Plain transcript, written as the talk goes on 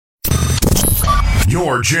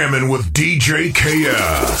You're jamming with DJ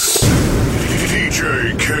KS.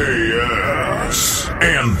 DJ KS.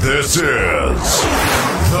 And this is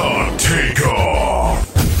The Takeoff.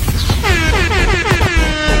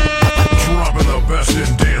 Dropping the best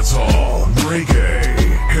in dancehall, reggae,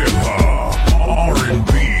 hip-hop,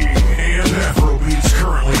 R&B, and Afrobeats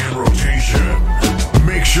currently in rotation.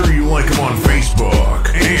 Make sure you like him on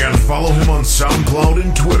Facebook and follow him on SoundCloud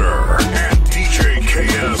and Twitter at DJ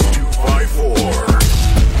KS254.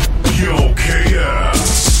 Yo,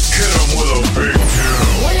 KS, hit him with a big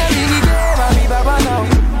tune.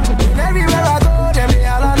 Everywhere I go, them they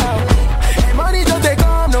all know. And money don't take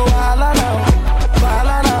on no wahala now.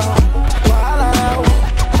 Wahala now, wahala now.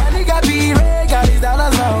 And he got be red, got his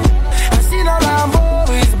dollars now. I see no Lambo,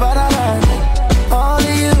 it's better than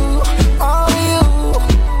only you, only you.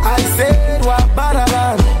 I said what better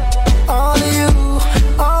than only you,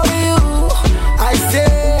 only you. I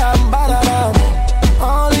say I'm better than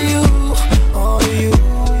only you, only you.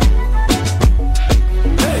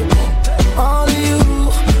 Hey, only you.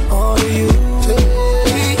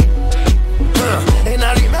 And I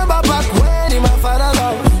remember back when in my father's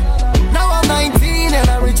house. Now I'm 19 and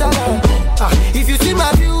I'm richer than. If you see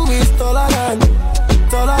my view, it's taller than,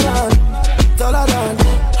 taller than, taller than.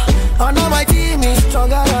 And now my team is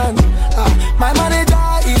stronger than. My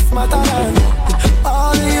manager is smarter than.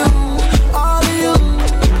 All of you, all of you.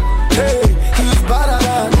 Hey, he's better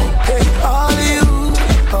than. Hey, all of you,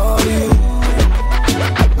 all of you.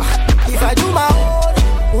 If I do my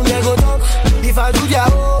own, they go talk. If I do their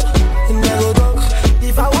own, they go talk.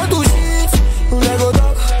 If I want to shit, they go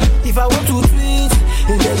talk. If I want to tweet,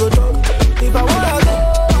 they go talk. If I want to go,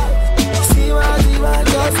 see my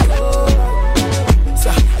just go.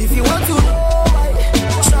 So if you want to know why,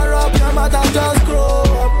 shut up your mouth and just grow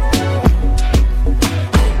up.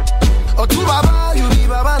 Or to Baba, you be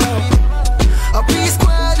Baba now. A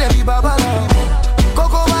P-Square, they be Baba now.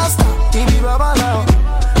 Coco Master, he be Baba now.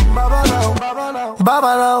 Baba now, Baba now,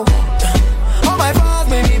 Baba now. All my fans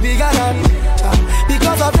may be bigger than.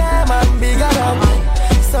 Because of them, I'm bigger than.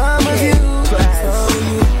 Some of you, some of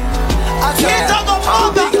you. I can't talk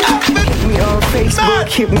about that. Hit me on Facebook,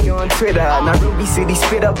 hit me on Twitter. Nairobi City,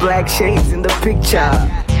 spit up black shades in the picture.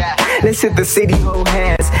 Let's hit the city, hold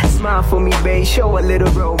hands. Smile for me, babe, show a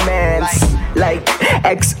little romance. Like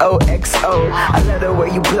XOXO. I love the way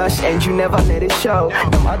you blush and you never let it show.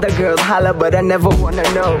 Them other girls holler, but I never wanna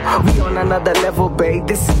know. We on another level, babe,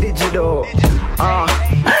 this is digital.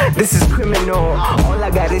 This is criminal. All I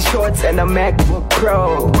got is shorts and a MacBook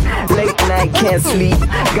Pro. Late night, can't sleep.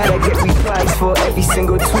 Gotta get replies for every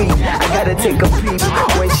single tweet. I gotta take a peep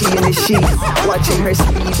when she in the sheets, watching her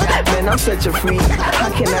sleep. Man, I'm such a freak. How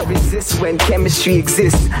can I resist when chemistry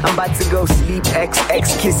exists? I'm about to go sleep.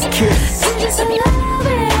 XX, kiss, kiss. It's so loving.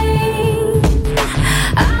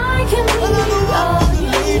 I can be all you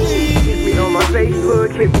need. Hit me on my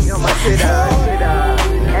Facebook, hit me on my Twitter.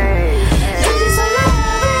 Hey.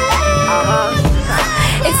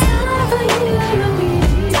 It's time for you to be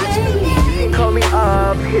baby. Call me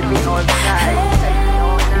up, hit me on time.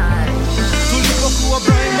 Tulipokuwa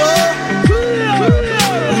Brimo,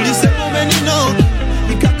 ulisema umenino,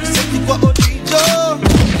 nikakuseti kwa odijo.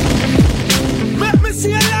 Make me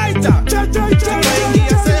see a lighter,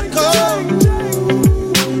 tukaingia seko.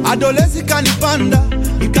 Adolezi kanipanda,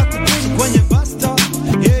 nikakubusu kwenye basta.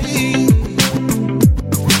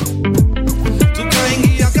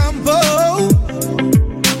 Tukaingia kampo,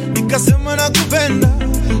 nikasema nakupenda,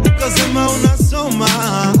 ukasema unasoma.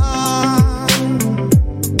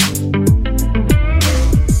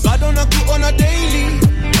 Bado nakuona daily,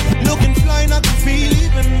 looking fly na kufeel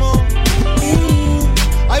even more.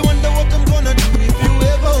 I wonder what I'm gonna do if you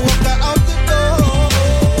ever walk out the door.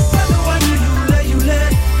 Bado wani yule,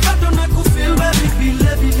 bado nakufeel baby feel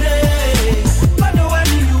every day. Bado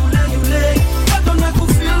wani yule, bado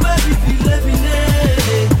nakufeel baby feel every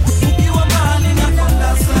day. Ukiwa mahali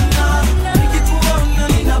nakonda sana, nikikuona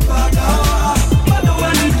ninapagawa. Bado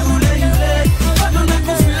wani yule, bado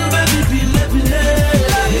nakufeel baby feel every day.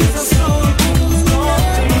 Love is a strong thing.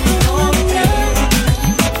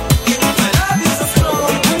 My love is a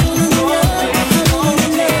strong thing.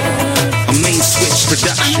 A Main Switch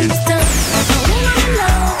production.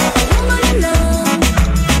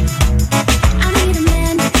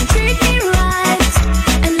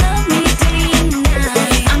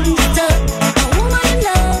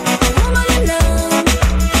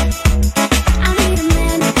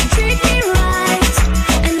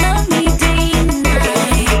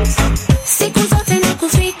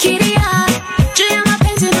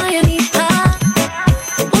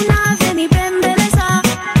 Una vez mi bembeleza,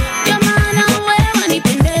 yo mana wewe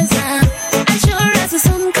nipendeza.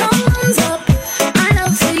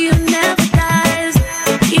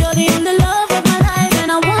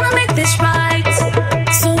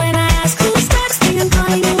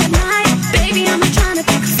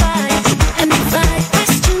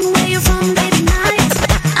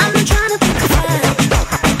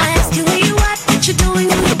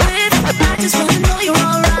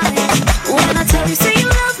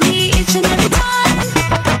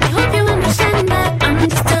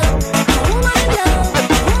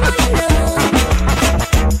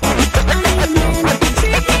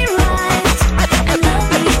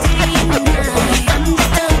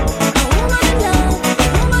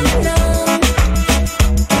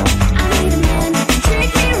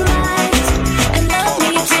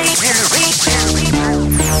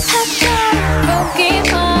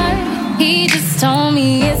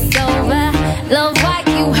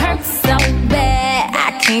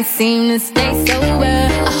 seem to stay sober.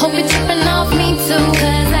 I hope you're tripping off me too,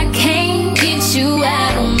 cause I can't get you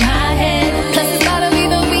out of my head. Plus it's gotta be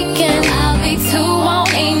the weekend, I'll be too on,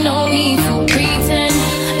 ain't no need to pretend.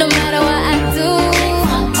 No matter what I do,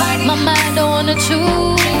 my mind don't wanna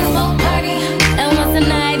choose. And once the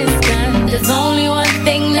night is done, there's only one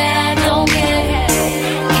thing that I don't get.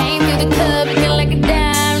 Came through the club looking like a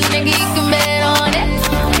dime, nigga, you can bet on it.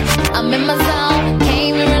 I'm in my zone,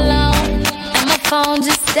 came here alone, and my phone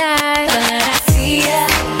just died. But I see ya,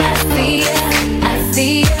 I see ya, I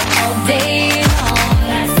see ya all day long.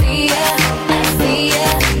 I see ya, I see ya,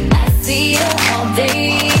 I see ya all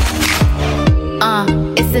day.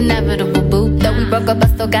 It's inevitable, boo. Though we broke up, I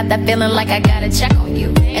still got that feeling like I gotta check on you.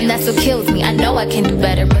 And that's what kills me. I know I can do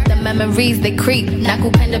better, but the memories they creep.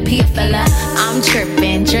 Nakupenda fella, I'm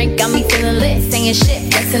tripping. Drink got me feeling lit, saying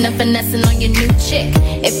shit, flexing and finessing on your new chick.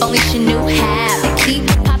 If only she knew how to keep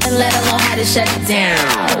it popping, let alone how to shut it down.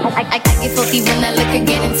 I get filthy when that liquor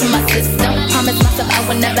get into my system. Promise myself I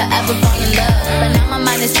would never ever fall in love, but now my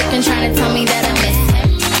mind is tripping, trying to tell me that I miss him.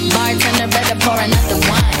 Bartender, better pour another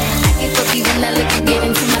one. I get filthy when that liquor get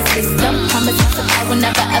into my system. Promise myself I would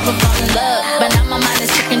never ever fall in love, but now my mind is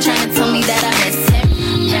tripping, trying to tell me that I miss him.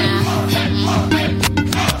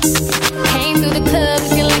 Came through the club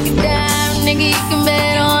looking like a dime, nigga, you can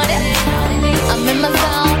bet on it. I'm in my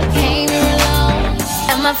zone, came here alone,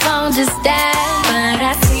 and my phone just died. But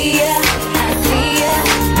I see ya, I see ya,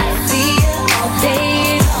 I see ya all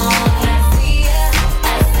day long. I see ya,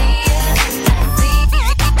 I see ya, I see ya.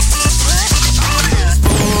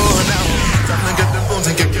 Time to get them phones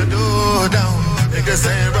and kick your door down. Niggas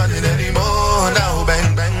ain't running anymore now.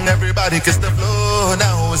 Bang, bang, everybody kiss the floor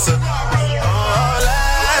now. It's a all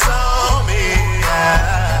eyes on me. I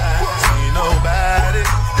see nobody.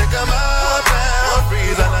 Think I'm up now,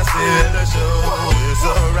 freeze and I see the show. It's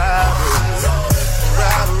a robbery,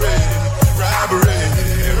 robbery, robbery,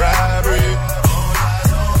 robbery,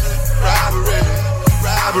 robbery,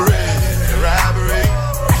 robbery, robbery,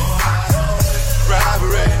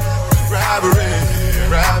 robbery,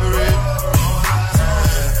 robbery, robbery,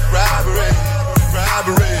 robbery,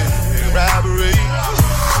 robbery, robbery.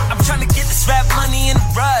 I'm trying to get this rap money in a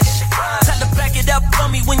rush. Tell to back it up for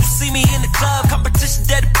me when you see me in the club. Competition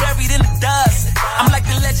dead buried in the dust. I'm like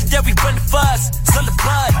the legendary Brenda Fuss. Son of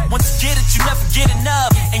blood. Once you get it, you never get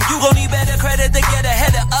enough. And you gon' need better credit to get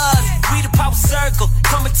ahead of us. We the power circle.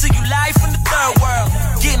 Coming to you live from the third world.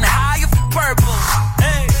 Getting high off the purple.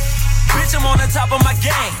 Hey, bitch, I'm on the top of my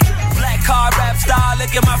game. Black card rap star,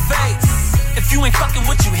 look at my face. If you ain't fucking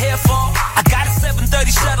what you here for, I got a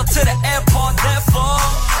 7:30 shuttle to the airport, therefore.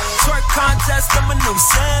 Twerk contest, I'm a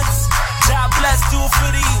nuisance. God bless, do it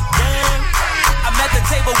for the youth, man. I'm at the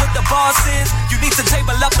table with the bosses. You need to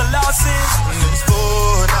table up the losses. It's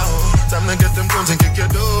 4 now. Time to get them phones and kick your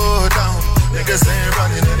door down. Niggas ain't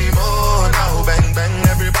running anymore now. Bang, bang,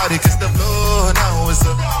 everybody kiss the floor now. It's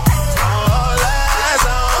a all eyes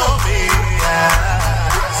on me. I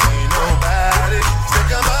see nobody.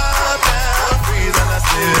 Stick 'em up now, freeze and I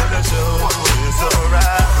steal the show. It's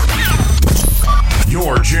alright.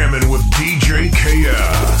 You're jamming with DJ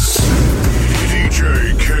KS. DJ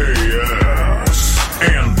KS.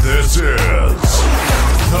 And this is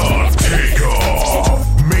The Takeoff.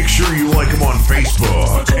 Make sure you like him on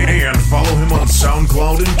Facebook and follow him on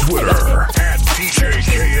SoundCloud and Twitter at DJ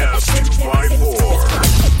KS254.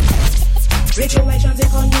 Situations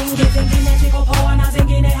iko nyingi, zingine ziko poa na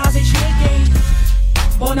zingine hazishiki.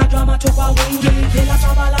 Bona drama tu kwa wingi, kila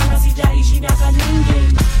sabala na sijaishi miaka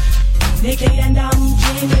nyingi. Nikienda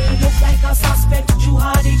mjini, look like a suspect, juu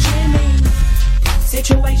hadi chini.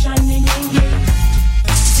 Situation ni nyingi.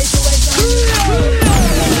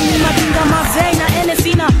 Matinga mazei na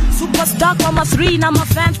Enesina, superstar kwa masri na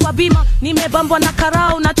mafans kwa bima. Nimebambwa na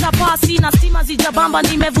karao na chapa sina, stima zijabamba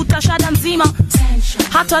nimevuta shada nzima.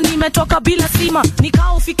 Hata nimetoka bila sima,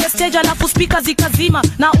 nikao ufike stage alafu speaker zikazima.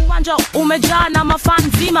 Na uwanja umejaa na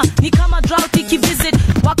mafan zima, ni kama drought ikivisit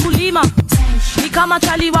wakulima. Ni kama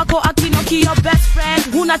chali wako akinoki your best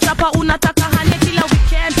friend. Huna chapa unataka hane kila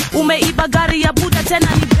weekend. Umeiba gari ya Buda tena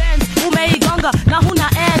ni Benz. Umeigonga na huna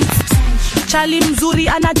ends. Chali mzuri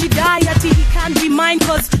anajidai ati he can't be mine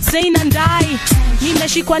cause Zayn and I.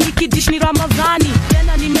 Nimeshikwa nikidish ni Ramadhani,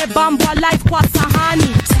 tena nimebambwa live kwa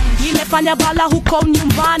sahani. Nimefanya bala huko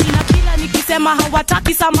nyumbani na kila nikisema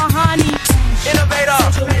hawataki samahani.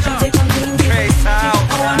 Innovator, Trace out,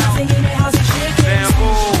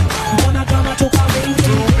 Bamboo,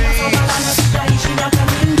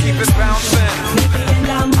 keep it bouncing.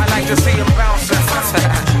 I like to see you bouncing.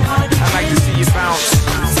 I like to see you bounce.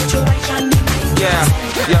 Yeah,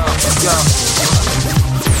 yo.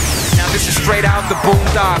 Now this is straight out the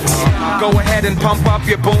boondocks. boondocks. Go ahead and pump up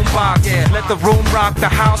your boombox. Let the room rock the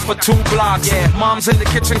house for 2 blocks. Mom's in the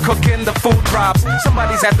kitchen cooking, the food drops.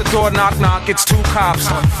 Somebody's at the door, knock knock, it's 2 cops.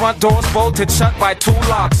 Front doors bolted shut by 2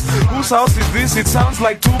 locks. Whose house is this? It sounds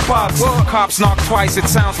like 2 pops. Cops knock twice, it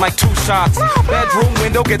sounds like 2 shots. Bedroom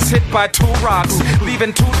window gets hit by 2 rocks,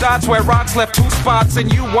 leaving 2 dots where rocks left 2 spots.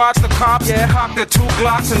 And you watch the cops, hawk the 2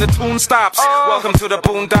 Glocks and the tune stops. Welcome to the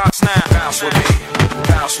boondocks now. Bounce with me,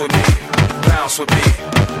 bounce with me, bounce with me,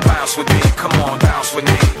 bounce with me. Come on, bounce with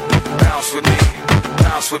me, bounce with me,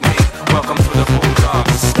 bounce with me. Welcome to the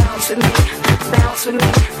boondocks. Bounce with me, bounce with me,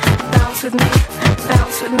 bounce with me,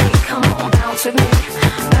 bounce with me. Come on, bounce with me,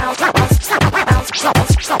 bounce, bounce, bounce,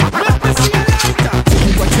 bounce.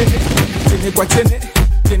 Tiene kwa tiene,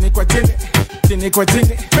 tiene kwa tiene, tiene kwa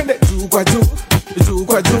tiene. Twende juu kwa juu, juu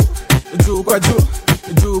kwa juu, juu kwa juu,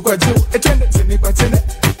 juu kwa juu. Twende tiene kwa tiene,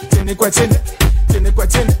 tiene kwa tiene, tiene kwa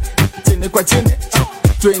tiene, tiene kwa tiene.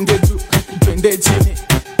 Twende juu, twende chini.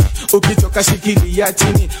 Ukichoka shikilia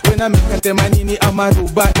chini. Wena meka 80 ama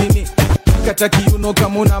 40. Kata kiuno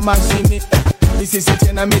kama una mashini. Misisi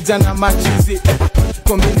tena meja na machizi.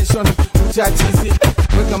 Combination uchachizi.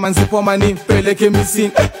 Weka manzipo mani peleke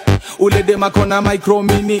misini. Ule dema kona micro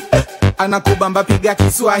mini. Anakubamba piga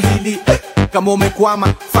Kiswahili. Kama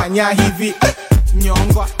umekwama fanya hivi.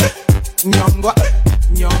 Nyongwa, nyongwa,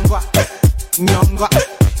 nyongwa, nyongwa,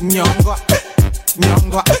 nyongwa,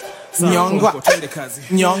 nyongwa, nyongwa,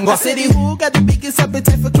 nyongwa. I said, who got the biggest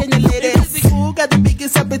appetite for Kenya ladies? Who got the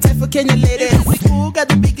biggest appetite for Kenya ladies? Who got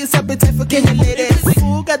the biggest appetite for Kenya ladies?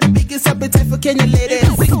 Who got the biggest appetite for Kenya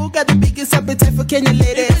ladies? Who got the biggest appetite for Kenya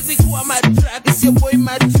ladies? Who am I track? It's your boy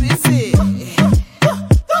Mad Tracy.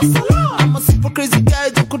 I'm a super crazy guy,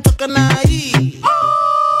 jo kutoka na hii.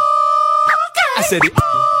 I said it.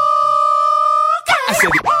 I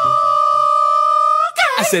said it.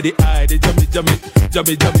 I said it, I the jummy jummy,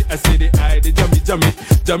 jummy jummy. I said it, I the jummy jummy,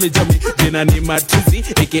 jummy jummy. Jina ni Matuzi,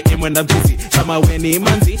 aka Mwenda Mtuzi. Kama we ni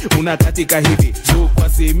manzi, unakatika hivi. Juu kwa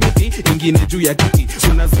simiti, ingine juu ya kiti.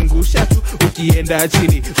 Unazungusha tu, ukienda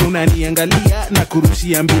chini. Unaniangalia na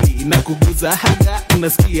kurushia mbili. Na kuguza hanga,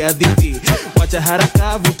 unasikia dhiti. Wacha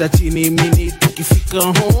haraka, vuta chini mini. Tukifika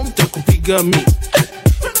home, takupiga mi.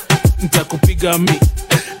 Ntakupiga mi.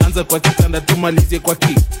 Anza kwa kitanda, tumalize kwa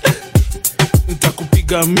ki.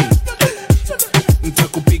 Ntakupiga mi,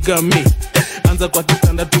 ntakupiga mi. Anza kwa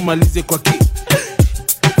kitanda tumalize kwa ki.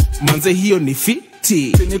 Manze hiyo ni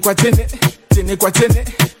fiti. Tene kwa tene, tene kwa tene,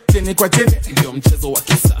 tene kwa tene. Ndio mchezo wa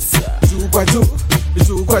kisasa. Juu kwa juu,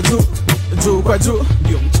 juu kwa juu, juu kwa juu.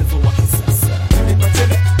 Ndio mchezo wa kisasa. Tene kwa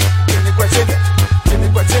tene, tene kwa tene, tene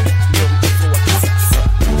kwa tene. Ndio mchezo wa kisasa.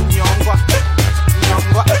 Nyongwa,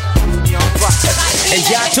 nyongwa, nyongwa. And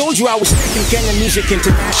yeah, I told you I was taking Kenyan music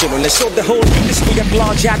international. Let's show the whole industry at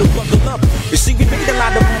large how to buckle up. You see, we made a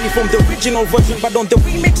lot of money from the original version, but on the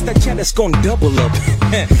remix, the cheddar's gonna double up.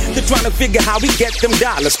 They're trying to figure how we get them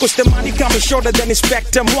dollars. Cause the money coming shorter than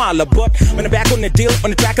Inspector Mwala. But when I'm back on the deal,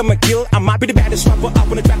 on the track I'm a kill. I might be the baddest rapper up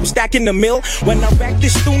on the track, I'm stacking the mill. When I wreck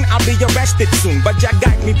this tune, I'll be arrested soon. But Jack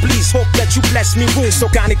guide me, please, hope that you bless me room. So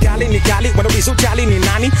kani kali ni kali, wanawizo chali ni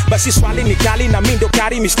nani? Basi swali ni kali, na mindo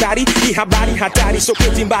kari mistari. Hii habari hatari, so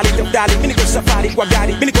keti mbali tafdali. Mini go safari kwa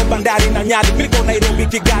gari, mini go bandari na nyali. Mini go Nairobi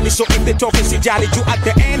Kigali, so if they talking si jali. You at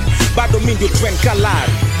the end, bado mindo trend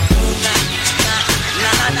kalari.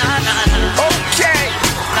 Okay.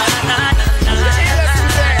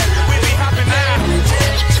 We be happy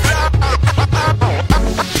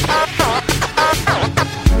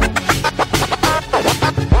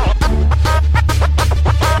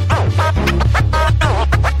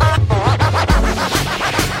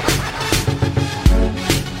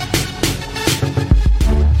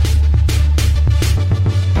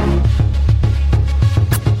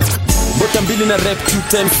Mbili na rep 2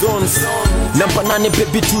 times zones. Namba 8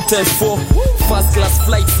 baby 2 times 4. First class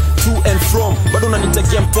flights to and from. Bado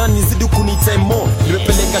unanitakia mtani zidi kunita more.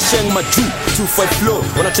 Nimepeleka Sheng Maju 25 flow.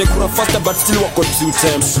 Wanachekura faster but still wako 2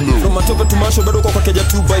 times slow. From Matope to Masho bado kwa keja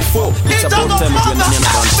 2x4. It's about time to end the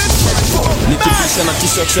band. Nikipisha na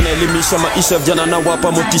kisha kisha elimisha maisha vijana na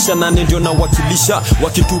wapa motisha na ndio na wakilisha.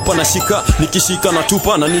 Wakitupa na shika, nikishika na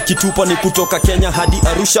tupa na nikitupa ni kutoka Kenya hadi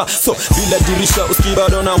Arusha. So bila dirisha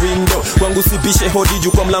uskibado na window. Kwangu sibishe hodi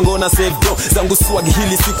juu kwa mlango na save door. Zangu swag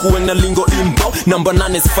hili siku na lingo imbo. Number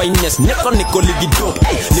 9 is finest. Niko ligi dope.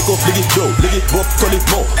 Niko ligi dope. Ligi pop call it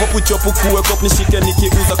more. Hopu chopu kuwe kop nishike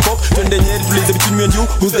nikiuza kop. Twende Nyeri tulize between me and you.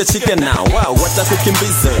 Who's the chicken now? Wow,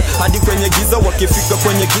 watakukimbiza. Hadi kwenye giza wakifika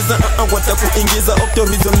kwenye giza. Watakuingiza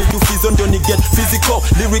Octorizon ni dufizo ndio ni get physical.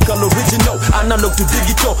 Lyrical original. Analog to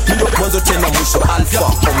digital. Ndio mwanzo tena mwisho. Alpha,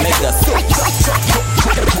 Omega.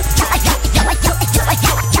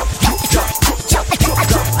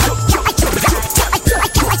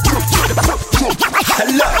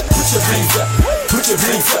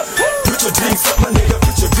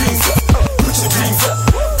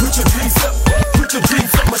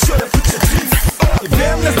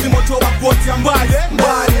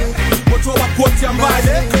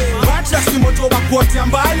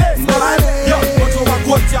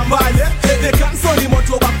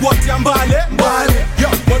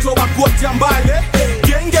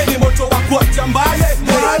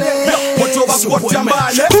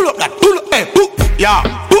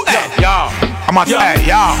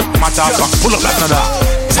 Pull up that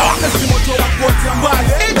nada.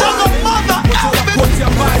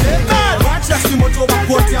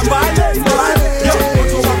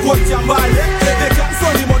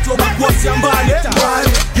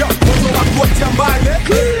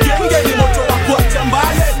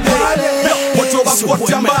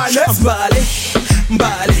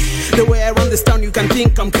 The way I run this town, you can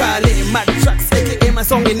think I'm Kale. Mad tracks, aka my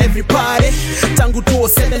song in every party. Tangu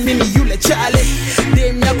 207 mimi yule chale.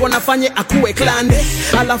 Dem yako nafanye akuwe klande.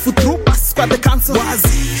 Alafu through pass kwa the council wazi.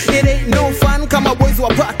 It ain't no fun kama boys wa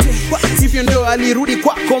party. Hivyo ndio alirudi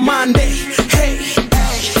kwa komande. Hey,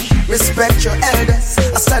 respect your elders.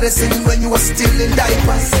 I started singing when you were still in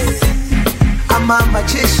diapers. I'm a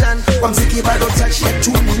magician. Kwa mziki bado touch ya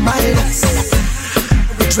tuni minus.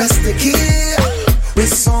 We dress the kill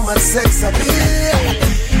with so much sex appeal.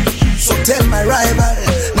 So tell my rival,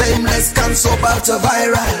 nameless can so about a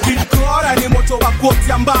viral. Kikora ni moto wa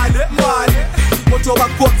kuotia mbale, mbale. Moto wa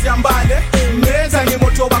kuotia mbale. Meza ni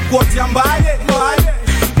moto wa kuotia mbale, mbale.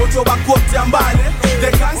 Moto wa kuotia mbale.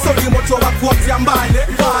 The cancel ni moto wa kuotia mbale,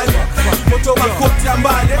 mbale. Moto wa kuotia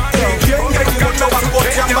mbale. Genge ni moto wa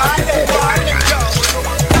kuotia mbale, mbale.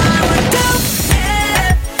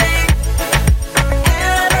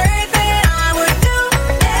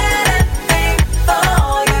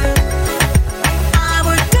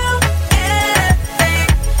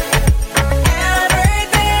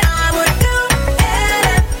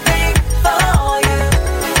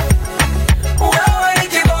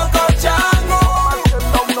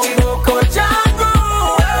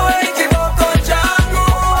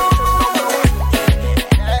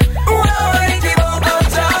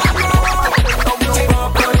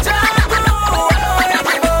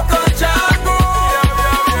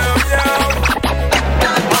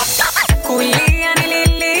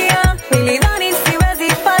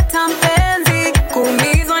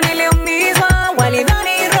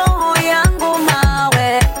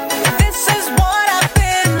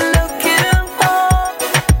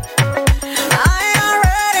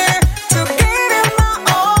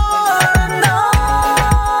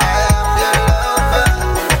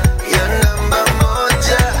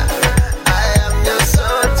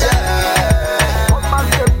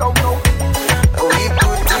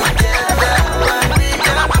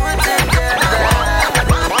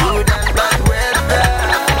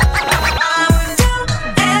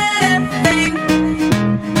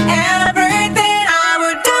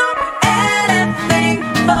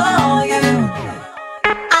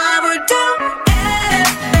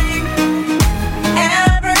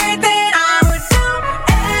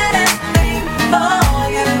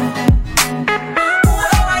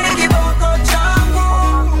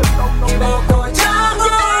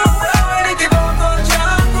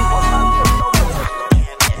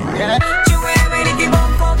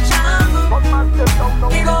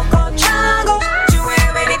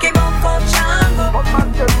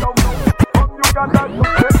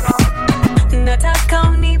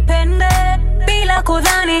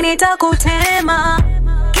 nitakutema.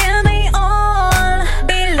 Give me all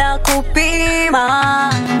bila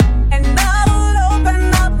kupima. And I will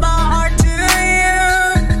open up my heart to you.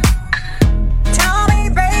 Tell me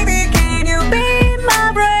baby, can you be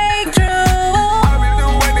my breakthrough? I will do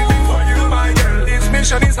anything for you, my girl. This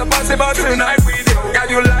mission is impossible tonight with you. Can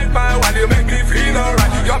you light my while you make me feel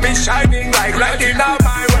alright? You're me shining like light in my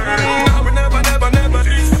world. I will never, never, never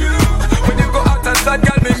leave you. When you go out and start,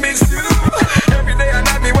 girl, me miss you. Every day and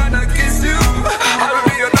night me wanna kiss you. I will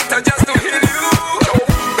be your doctor just to heal you.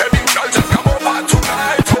 Baby girl, just come over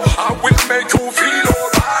tonight. I will make you feel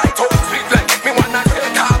alright. Sweet like make me wanna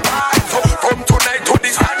take a bite. From tonight to the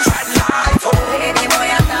sunshine light. Baby boy,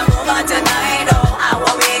 come over tonight. I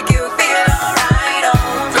will make you feel alright.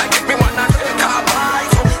 Like make me wanna take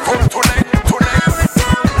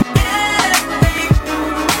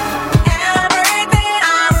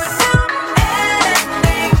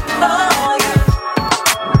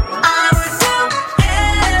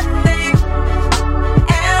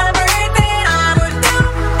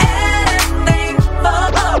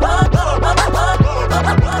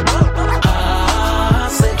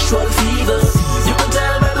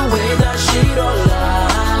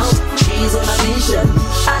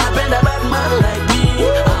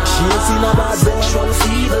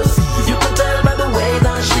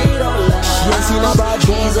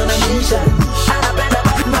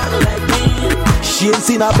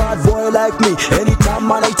a bad boy like me. Anytime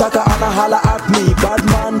man aitaka ana holla at me. Bad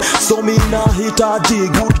man, so me na hit a G.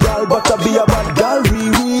 Good girl but I be a bad girl.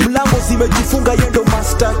 Mlango zimejifunga yendo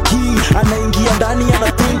master key. Anaingia ndani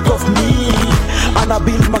ana think of me. Ana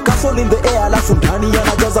build my castle in the air. Alafu ndani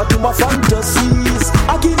anajaza tu my fantasies.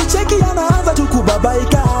 Akinicheki anaanza tu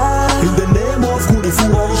kubabaika. In the name of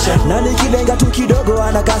kunifurahisha. Na nikilenga tu kidogo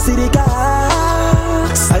anakasirika.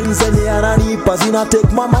 Signs zenye ananipa zina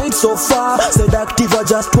take my mind so far. Seductive, I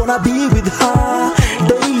just wanna be with her.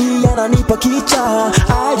 Daily ananipa kicha,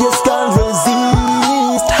 I just can't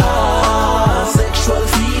resist her. Sexual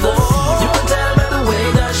fever, you can tell by the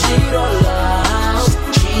way that she roll out.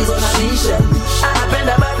 She's on a mission,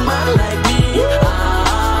 anapenda bad man like me.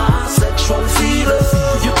 Sexual fever,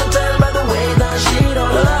 you can tell by the way that she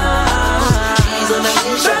roll out. She's on a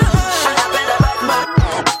mission, anapenda bad man.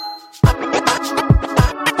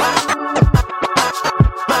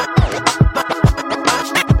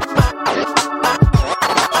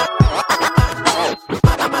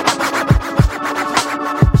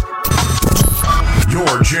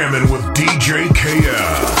 You're jamming with DJ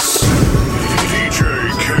KS. DJ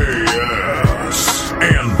KS.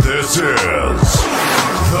 And this is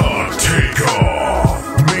The Takeoff.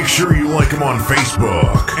 Make sure you like him on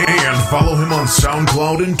Facebook and follow him on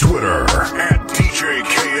SoundCloud and Twitter at DJ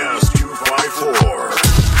KS254.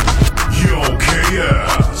 Yo,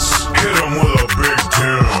 KS, hit him with a big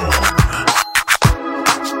tune.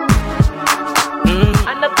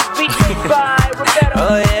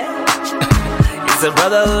 Oh yeah, it's a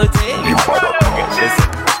brotherhood thing.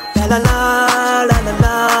 La la la la la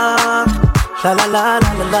la la la la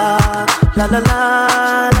la la la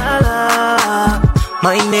la la.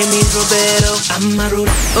 My name is Roberto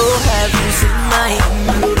Amarula. Oh, have you seen my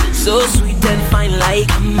Amarula? So sweet and fine like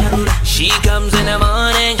Amarula. She comes in the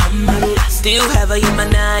morning, Amarula. Still have her in my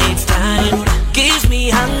night time. Gives me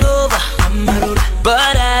hangover, Amarula.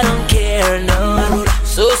 But I don't care, no.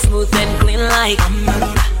 So smooth and clean like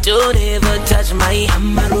Amarula. Don't ever touch my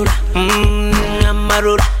Amarula.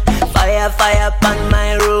 Amarula. Fire, fire upon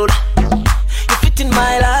my road. You fit in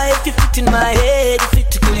my life, you fit in my head. You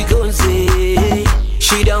fit to Kulikonse.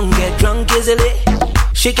 She don't get drunk easily.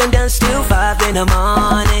 She can dance till 5 in the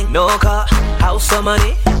morning. No car, house or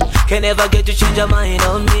money. Can never get to change her mind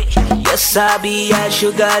on me. Yes, I be a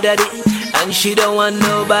sugar daddy. And she don't want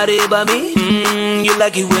nobody but me. You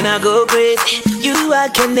like it when I go crazy. You I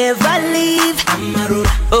can never leave. Amarula.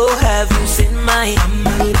 Oh, have you seen my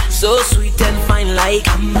Amarula? So sweet and fine like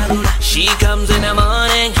Amarula. She comes in the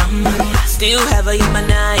morning, Amarula. Still have her in my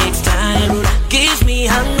night time. Gives me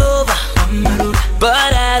hangover, Amarula.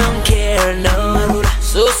 But I don't care, no.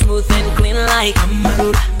 So smooth and clean like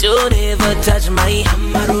Amarula. Don't ever touch my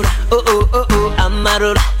Amarula. Oh, oh, oh, oh,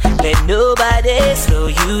 Amarula. Let nobody slow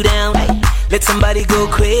you down. Let somebody go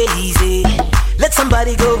crazy. Let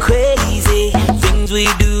somebody go crazy. Things we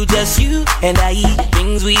do, just you and I.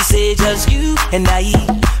 Things we say, just you and I.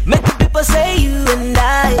 Make the people say you and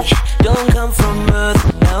I don't come from earth,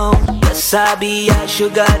 no. Yes, I be a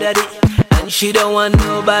sugar daddy. And she don't want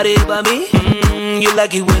nobody but me. You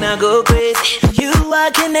like it when I go crazy. You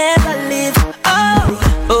I can never live.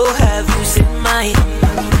 Oh, oh, have you seen my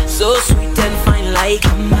Amarula? So sweet and fine like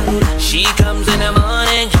Amarula. She comes in the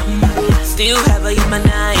morning, Amarula. Still have her in my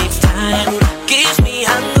night time. Gives me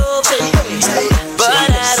hangover, but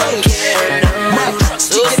I don't care, no.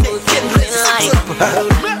 So smooth and clean like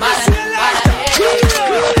Amarula.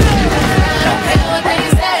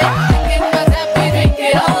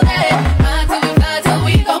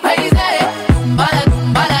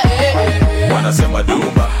 Wanasema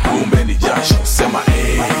dumba, kumbe ni jasho, sema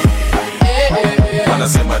eh.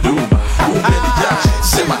 Wanasema dumba, kumbe ni jasho,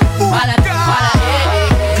 sema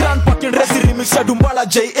Grand Parking Resi remix ya Dumbala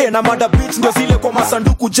JA. Na mada beats ndio zile kwa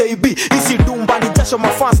masanduku JB. Isi dumba ni jasho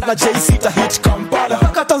mafans na JC ta hit Kampala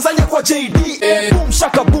mpaka Tanzania kwa JD. Boom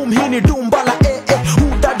shaka boom, hii ni Dumbala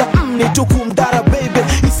Udada ni tukumdara baby.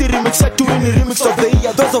 Isi remix yetu ni remix of the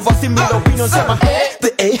year. Those of us similar opinions sema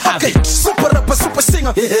the A have it. Super rapper, super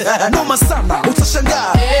singer, noma sana,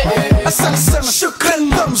 utashangaa. Asante sana,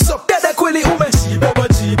 shukran, thumbs up. Dada kweli umejibeba,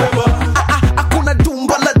 jibeba. Hakuna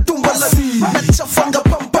Dumbala, Dumbala. Nachafanga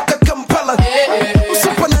pampaka Kampala.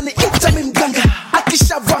 Usipana ni ita mi mganga.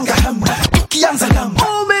 Akishavanga hamba, ikianza lamba.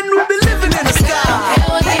 All men will be living in the sky.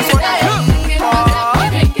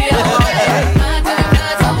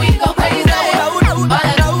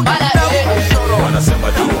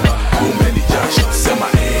 Wanasema dumba, kumbe ni jasho, sema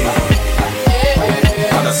eh.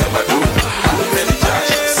 Wanasema dumba, kumbe ni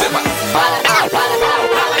jasho, sema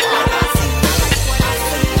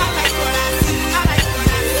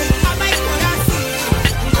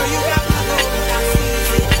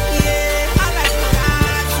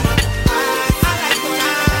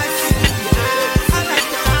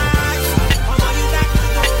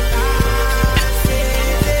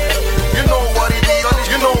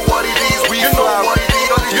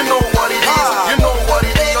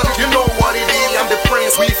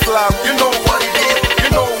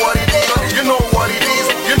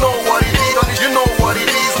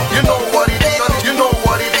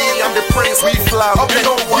sweet flower. Okay.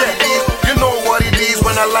 You know what it is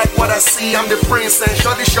when I like what I see. I'm the prince and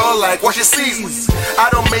shorty sure like what she sees. I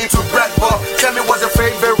don't mean to brag, but tell me what's your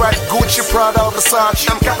favorite, right? Gucci, Prada, or Versace.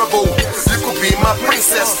 I'm capable. You could be my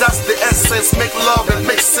princess. That's the essence. Make love and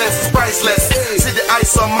make sense. It's priceless. See the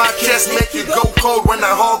ice on my chest, make it go cold when I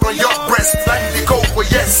hug on your breast. Like the cocoa,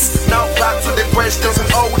 yes. Now back to the questions and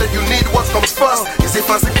all that you need. What comes first? Is it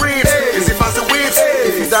fancy breeds? Is it fancy weeds?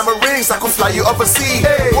 If you diamond rings, I could fly you overseas.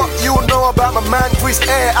 What you know about my man Chris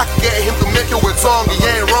Air? I can get him to make you a song. He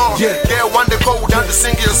ain't wrong. Get one to go down to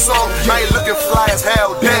sing your song. Now you looking fly as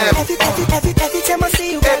hell. Damn. Every time I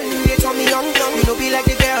see you, girl, you turn me on. You know, be like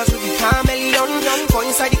the girls with the chameleon. Go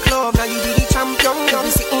inside the club, now you be the champion. You be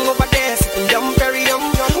sitting over there, sitting down, very young.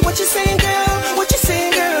 What you saying, girl? What you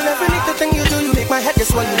saying, girl? Every little thing you do, you make my head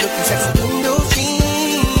just while you looking sexy in those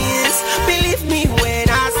jeans. Believe me when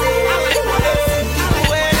I say,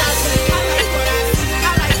 when I say,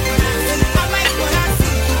 I like what I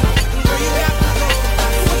see. Girl, you got to go.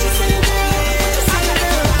 What you saying,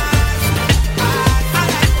 girl?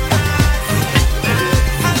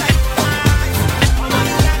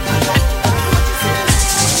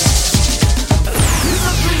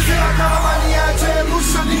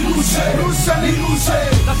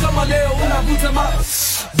 Na kama leo unavuta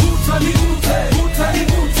vuta ni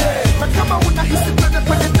vute na kama unahisi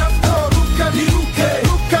kwenye dato ruka ni ruke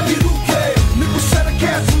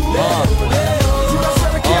nikusherekea tu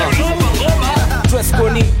Dress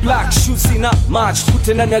code ni black, shoes ina match.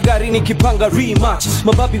 Kute ndani ya gari nikipanga rematch.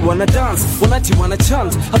 Mababi wana dance, wanati wana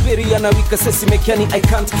chant. Haberi yanawika sesi mekiani I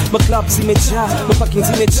can't. Maclub zimejaa, maparking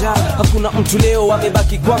zimejaa. Hakuna mtu leo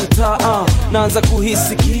amebaki kwa mtaa. Naanza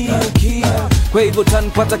kuhisi kiu. Kwa hivyo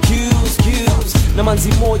tanipata cues. Na manzi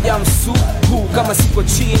moja msuku. Kama siko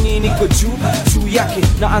chini niko juu yake.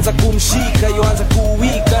 Naanza kumshika, yoanza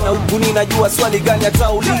kuwika. Na huku ninajua swali gani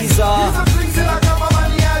atauliza.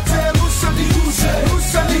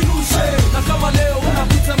 na kama leo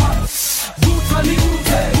unavuta vuta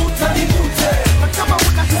ni vute na kama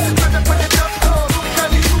unahisi kwenye dato ruka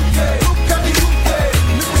ni ruke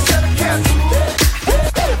nikusherekea tu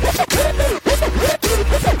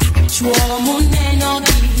Chuo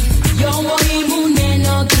munenogi, yongoi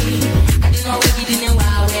munenogi. Kadino wigidine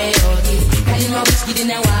wawe yogi, kadino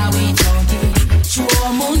wigidine wawe yogi.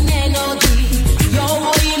 Chuo munenogi,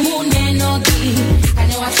 yongoi munenogi.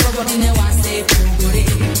 Kane washogo dine wase bugore,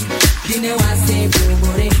 dine wase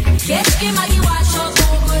bugore. Keski magi washo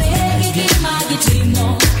bugore, kiki magi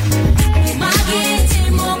timo, magi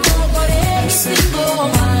timo bugore, singo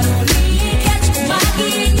maruni. Keski magi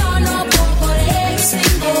nyono bugore,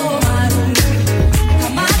 singo maruni.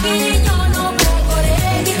 Kamagi nyono bugore,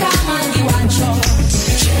 kika magi wacho.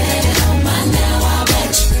 Chere no mane wa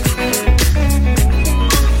bet,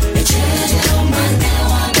 chere no mane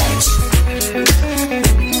wa bet.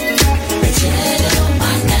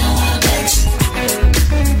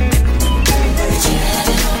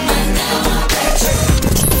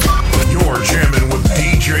 You're jamming with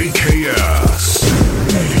DJ KS.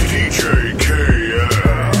 DJ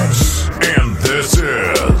KS. And this is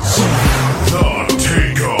The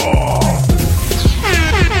Takeoff.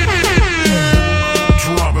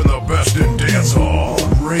 Dropping the best in dancehall,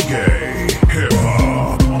 reggae,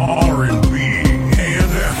 hip-hop, R&B,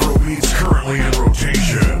 and Afrobeats currently in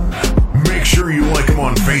rotation. Make sure you like him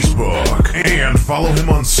on Facebook and follow him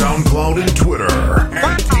on SoundCloud and Twitter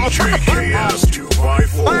at DJ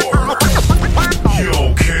KS254.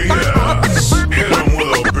 Yo, KS, hit him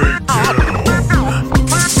with a big tune.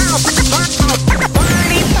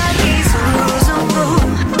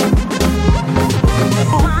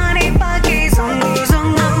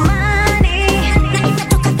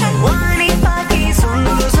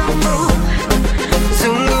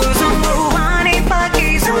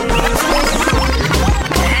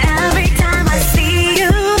 Every time I see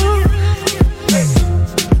you,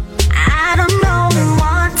 I don't know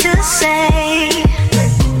what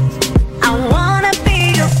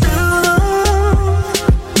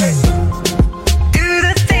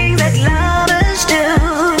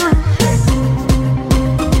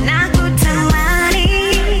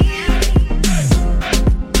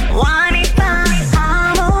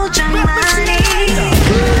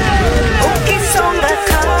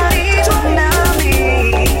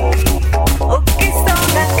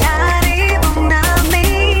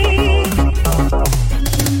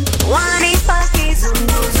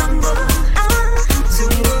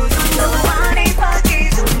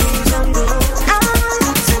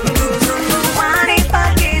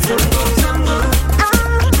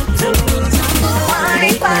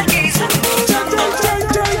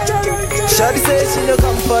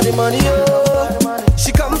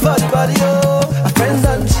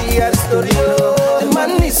story, oh. The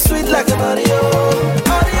man is sweet like a Mario.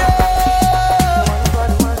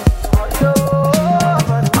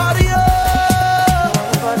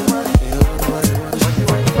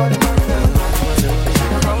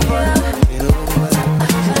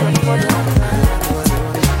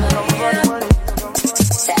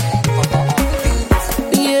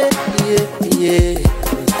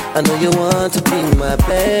 I know you want to be my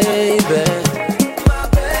baby. My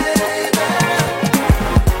baby.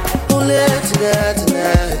 Only tonight.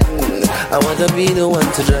 I want to be the one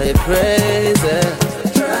to drive you crazy.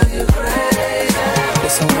 Drive you crazy.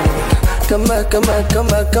 Listen, come back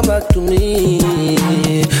to me.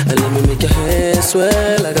 And let me make your hair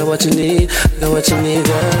swell. I got what you need,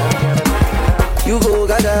 girl. You go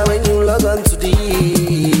gaga when you log on to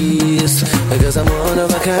this. Because I'm one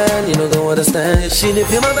of a kind, you don't understand. She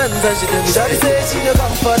live in my band and she tell me Shawty say she don't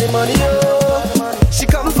come for the money, oh. She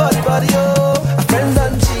come for the body, oh. A friend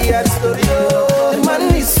and she had a story, oh. The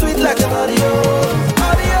man is sweet like a Mario.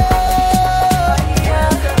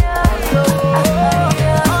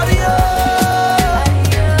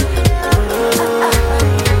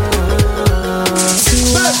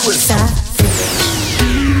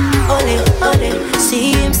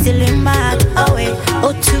 See him still in my heart, oh wait.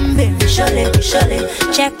 Oh, Tumbe, surely.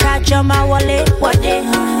 Check out your my wallet, what day?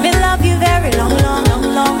 Me love you very long.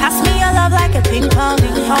 Pass me your love like a ping pong.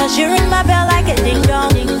 Cause you ring my bell like a ding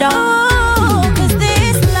dong. Oh, cause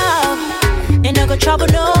this love ain't no go trouble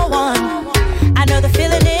no one. I know the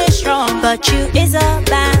feeling is strong, but you is a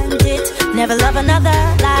bandit. Never love another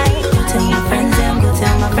like. Go tell your friends them, go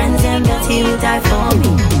tell my friends them that he will die for me.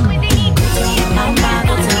 Go tell your mama,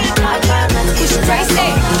 go tell my papa that he will die for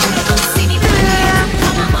me.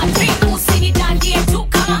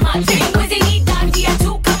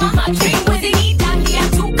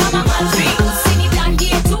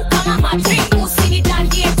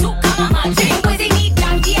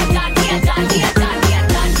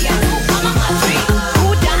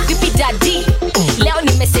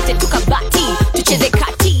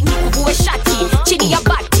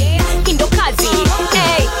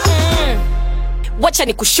 Wacha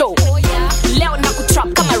ni kushow leo na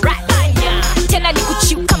kutrap kama rat tena ni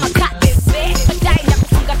kuchiu kama cat baadaye na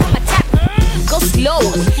kufunga kama tap go slow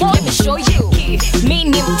let me show you mi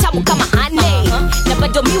ni mtamu kama ane na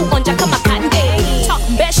bado mi uonja kama kande talk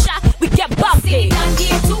mbesha we get bumpy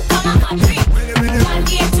dandie tu kama madri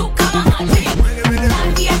dandie tu kama madri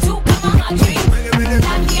dandie tu kama madri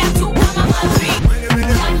dandie tu kama madri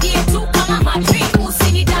dandie tu kama madri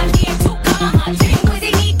usini dandie tu kama madri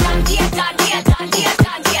usini dandie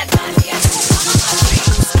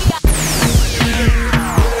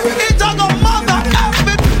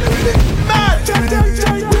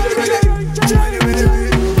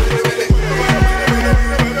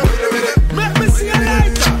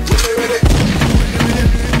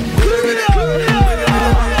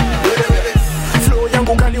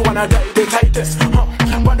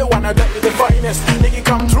wanna get the finest. Nigga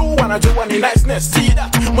come through, wanna do any niceness. See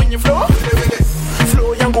that when you flow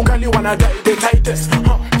yangu kali wanna get the tightest.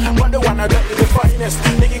 Wonder wanna get the finest.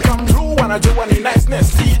 Nigga come through, wanna do any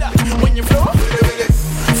niceness. See that when you flow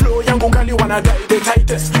yangu kali wanna get the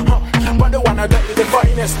tightest. Wonder wanna get the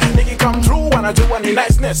finest. Nigga come through, wanna do any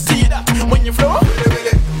niceness. See that when you flow.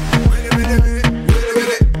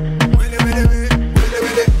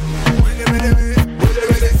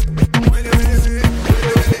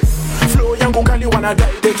 Wanna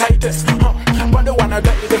get the tightest, wonder wanna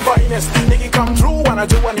get the finest. Nigga come through, wanna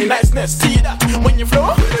do any niceness. See that when you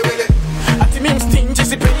flow. Ati mimi stingy,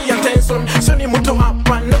 si pay attention. So ni mtu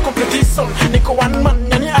hapa, no competition. Niko one man,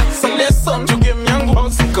 yani isolation. To game yangu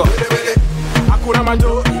osiko. Hakuna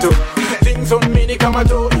majoto, things on me ni kama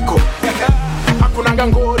joiko. Hakuna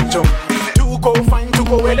ngangoricho. Tuko fine,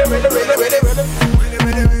 tuko wele.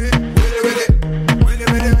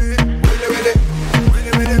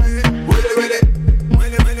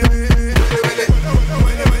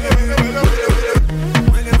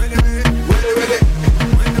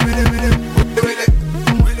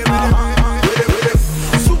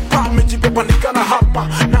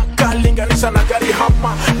 Nakalinganisha na gari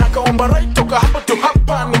hama, nakaomba right toka hapa to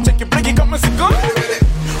hapa. Nicheki breki kama sigo,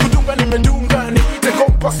 kudunga nimedunga, niite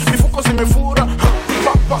kompas. Mifuko zimefura,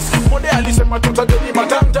 pampas. Mode alisema tutadeni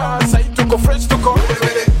matanda, sai tuko fresh tuko.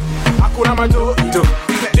 Hakuna majoto,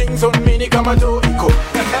 things on me ni kama joiko.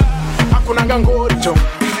 Hakuna ngangoricho,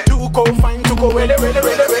 tuko fine tuko wele.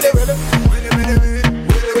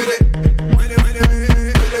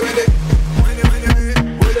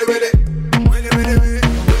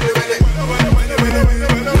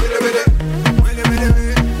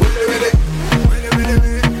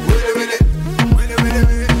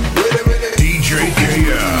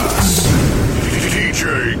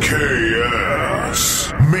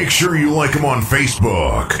 sure you like him on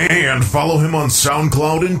Facebook and follow him on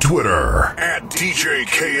SoundCloud and Twitter at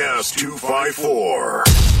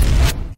DJKS254.